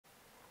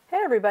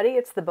everybody,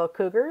 it's the Book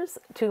Cougars,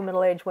 two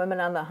middle-aged women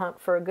on the hunt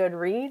for a good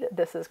read.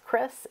 This is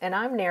Chris, and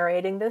I'm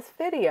narrating this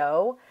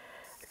video,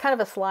 kind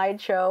of a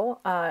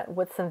slideshow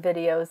with some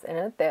videos in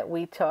it that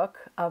we took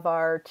of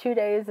our 2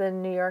 days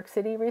in New York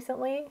City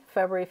recently,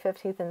 February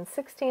 15th and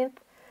 16th.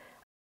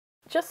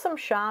 Just some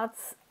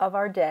shots of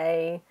our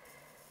day,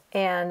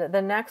 and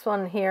the next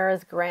one here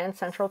is Grand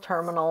Central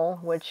Terminal,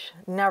 which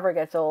never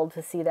gets old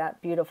to see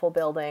that beautiful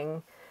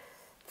building.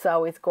 It's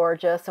always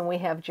gorgeous, and we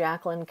have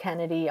Jacqueline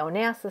Kennedy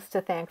Onassis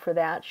to thank for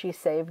that. She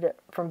saved it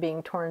from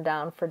being torn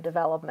down for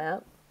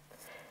development.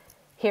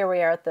 Here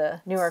we are at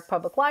the New York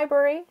Public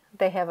Library.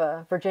 They have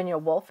a Virginia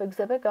Woolf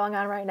exhibit going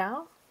on right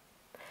now.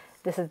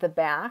 This is the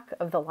back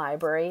of the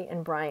library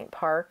in Bryant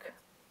Park.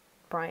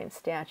 Bryant's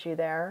statue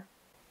there.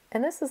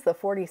 And this is the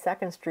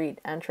 42nd Street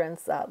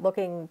entrance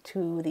looking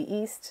to the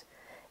east.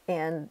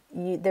 And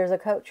there's a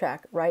coat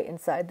check right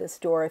inside this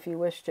door if you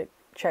wish to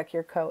check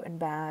your coat and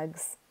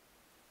bags.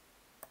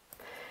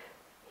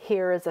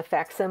 Here is a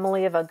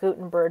facsimile of a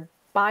Gutenberg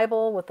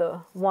Bible with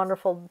a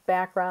wonderful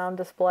background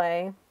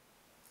display.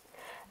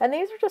 And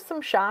these are just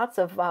some shots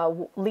of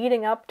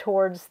leading up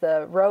towards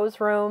the Rose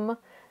Room,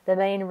 the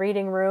main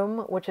reading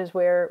room, which is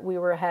where we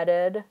were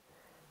headed.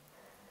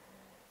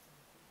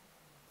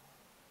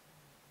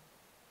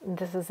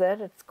 This is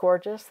it. It's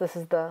gorgeous. This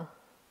is the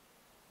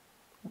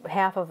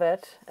half of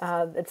it.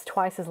 It's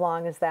twice as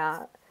long as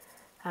that.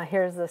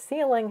 Here's the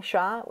ceiling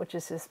shot, which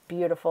is just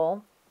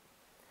beautiful.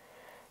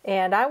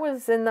 And I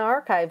was in the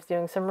archives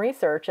doing some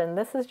research, and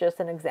this is just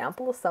an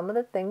example of some of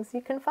the things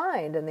you can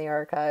find in the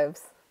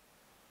archives.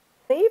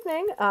 In the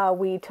evening,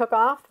 we took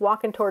off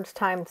walking towards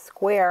Times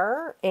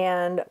Square,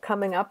 and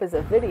coming up is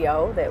a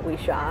video that we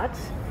shot.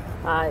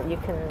 You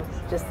can,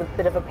 just a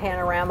bit of a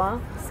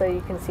panorama, so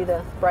you can see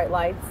the bright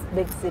lights,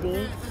 big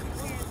city.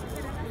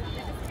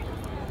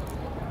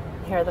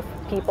 Here are the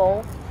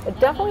people. It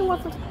definitely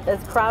wasn't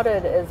as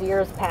crowded as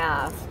years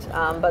past,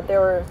 but there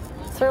were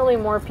certainly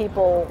more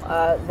people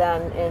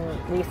than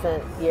in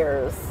recent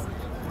years.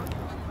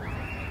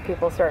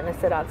 People starting to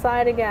sit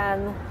outside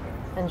again,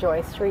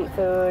 enjoy street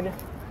food.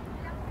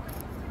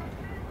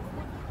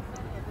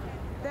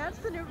 That's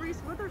the new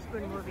Reese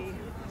Witherspoon movie.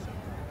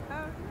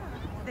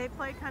 They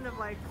play kind of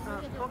like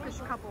a bookish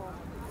couple.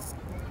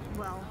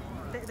 Well,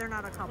 they're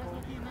not a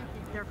couple.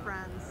 They're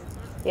friends.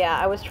 Yeah,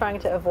 I was trying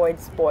to avoid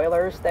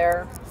spoilers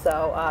there.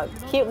 So,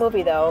 cute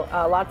movie though.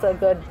 Lots of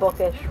good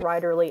bookish,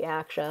 writerly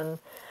action.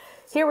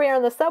 Here we are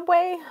in the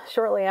subway,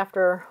 shortly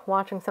after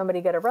watching somebody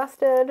get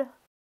arrested.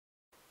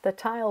 The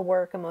tile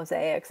work and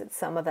mosaics at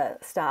some of the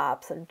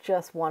stops are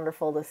just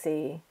wonderful to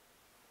see.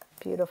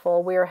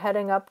 Beautiful. We are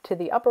heading up to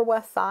the Upper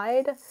West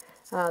Side.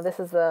 This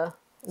is the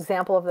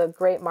example of the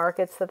great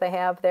markets that they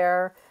have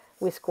there.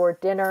 We scored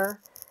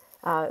dinner.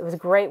 It was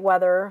great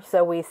weather,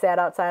 so we sat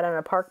outside on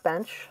a park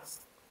bench.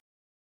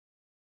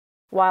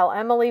 While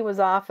Emily was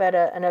off at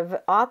an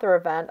author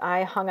event,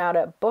 I hung out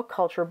at Book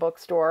Culture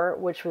Bookstore,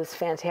 which was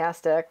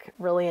fantastic.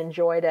 Really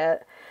enjoyed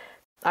it.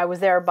 I was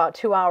there about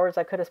 2 hours.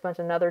 I could have spent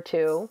another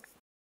 2.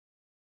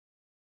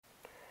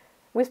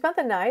 We spent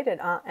the night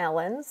at Aunt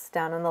Ellen's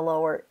down on the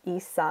Lower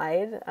East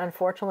Side.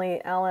 Unfortunately,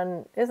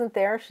 Ellen isn't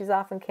there. She's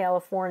off in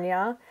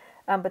California.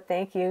 But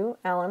thank you,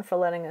 Ellen, for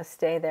letting us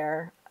stay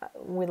there.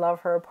 We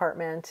love her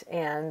apartment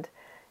and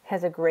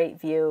has a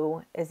great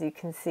view. As you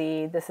can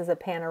see, this is a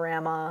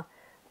panorama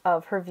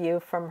of her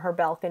view from her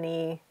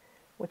balcony,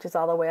 which is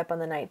all the way up on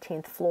the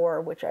 19th floor,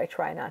 which I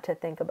try not to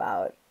think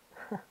about.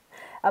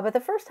 But the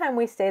first time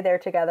we stayed there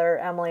together,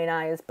 Emily and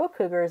I, as Book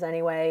Cougars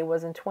anyway,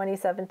 was in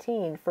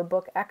 2017 for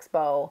Book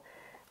Expo,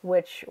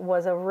 which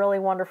was a really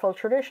wonderful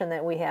tradition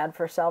that we had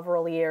for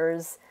several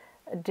years,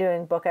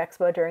 doing Book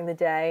Expo during the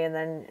day and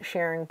then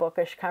sharing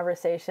bookish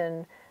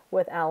conversation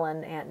with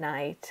Ellen at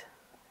night.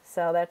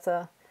 So that's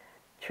a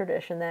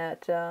tradition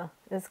that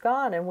is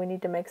gone, and we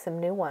need to make some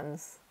new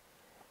ones.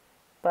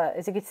 But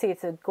as you can see,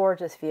 it's a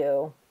gorgeous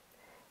view.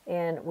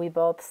 And we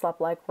both slept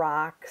like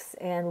rocks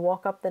and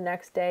woke up the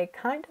next day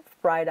kind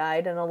of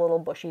bright-eyed and a little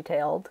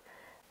bushy-tailed.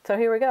 So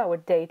here we go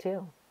with day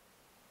 2.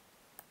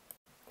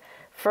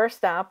 First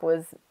stop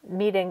was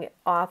meeting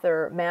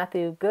author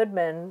Matthew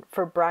Goodman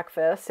for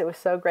breakfast. It was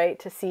so great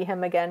to see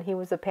him again. He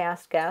was a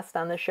past guest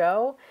on the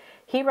show.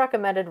 He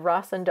recommended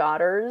Russ and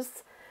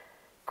Daughters.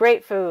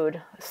 Great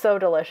food, so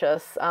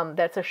delicious.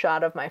 That's a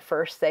shot of my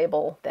first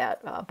sable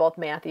that both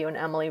Matthew and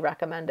Emily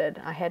recommended.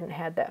 I hadn't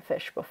had that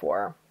fish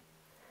before.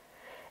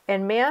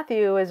 And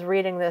Matthew is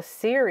reading this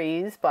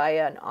series by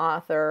an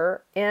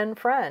author in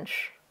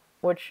French,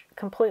 which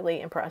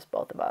completely impressed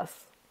both of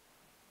us.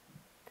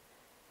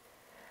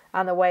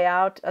 On the way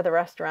out of the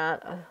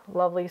restaurant, a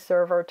lovely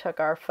server took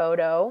our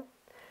photo.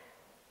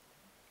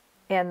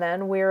 And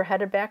then we were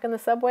headed back in the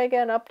subway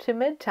again up to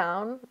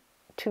Midtown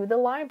to the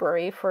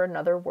library for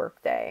another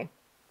work day.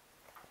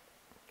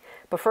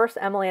 But first,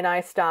 Emily and I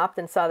stopped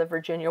and saw the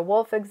Virginia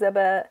Woolf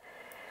exhibit,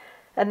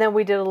 and then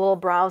we did a little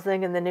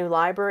browsing in the new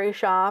library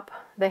shop.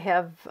 They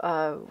have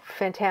a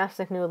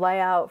fantastic new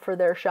layout for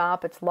their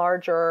shop. It's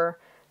larger,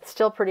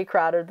 still pretty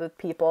crowded with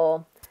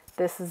people,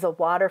 This is a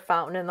water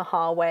fountain in the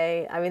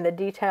hallway. I mean, the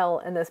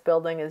detail in this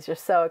building is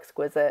just so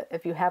exquisite.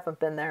 If you haven't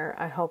been there,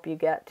 I hope you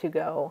get to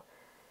go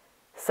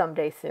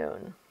someday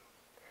soon.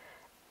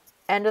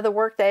 End of the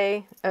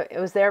workday. It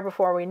was there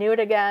before we knew it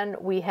again.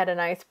 We had a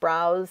nice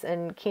browse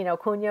in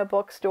Kinokuniya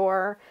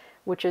bookstore,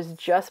 which is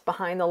just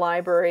behind the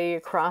library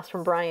across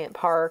from Bryant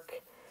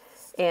Park.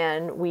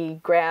 And we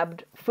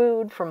grabbed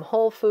food from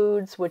Whole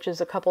Foods, which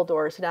is a couple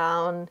doors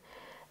down.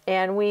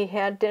 And we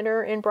had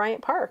dinner in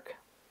Bryant Park.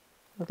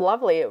 It was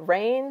lovely. It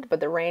rained, but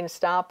the rain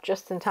stopped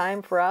just in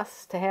time for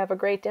us to have a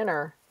great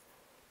dinner.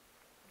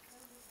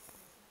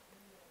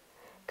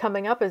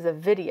 Coming up is a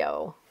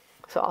video,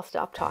 so I'll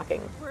stop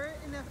talking. We're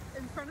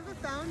in front of a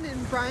fountain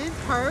in Bryant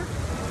Park.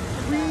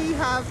 We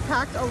have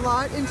packed a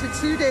lot into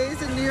 2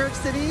 days in New York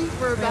City.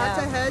 We're about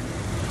to head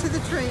to the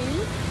train.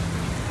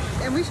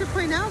 And we should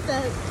point out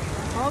that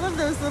all of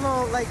those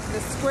little, like the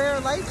square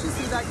lights you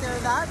see back there,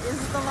 that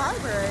is the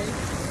library.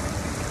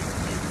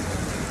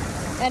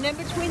 And in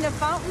between the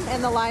fountain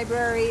and the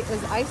library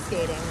is ice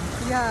skating.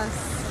 Yes.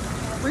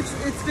 Which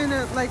it's been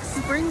like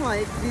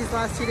spring-like these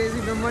last 2 days.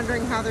 We've been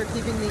wondering how they're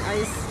keeping the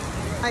ice.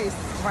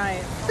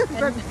 Right.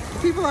 But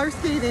people are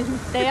skating.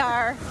 They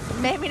are.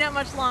 Maybe not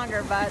much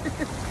longer, but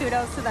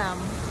kudos to them.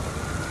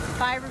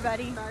 Bye,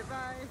 everybody.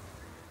 Bye-bye.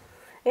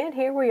 And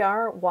here we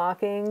are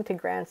walking to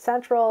Grand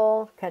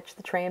Central, catch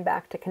the train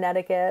back to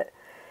Connecticut.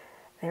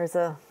 There's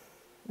a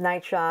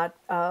night shot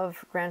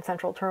of Grand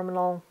Central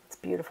Terminal. It's a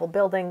beautiful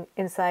building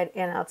inside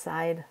and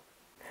outside.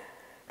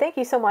 Thank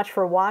you so much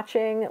for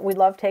watching. We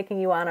love taking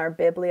you on our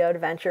Biblio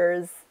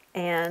adventures.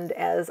 And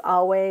as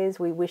always,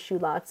 we wish you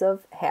lots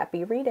of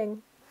happy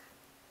reading.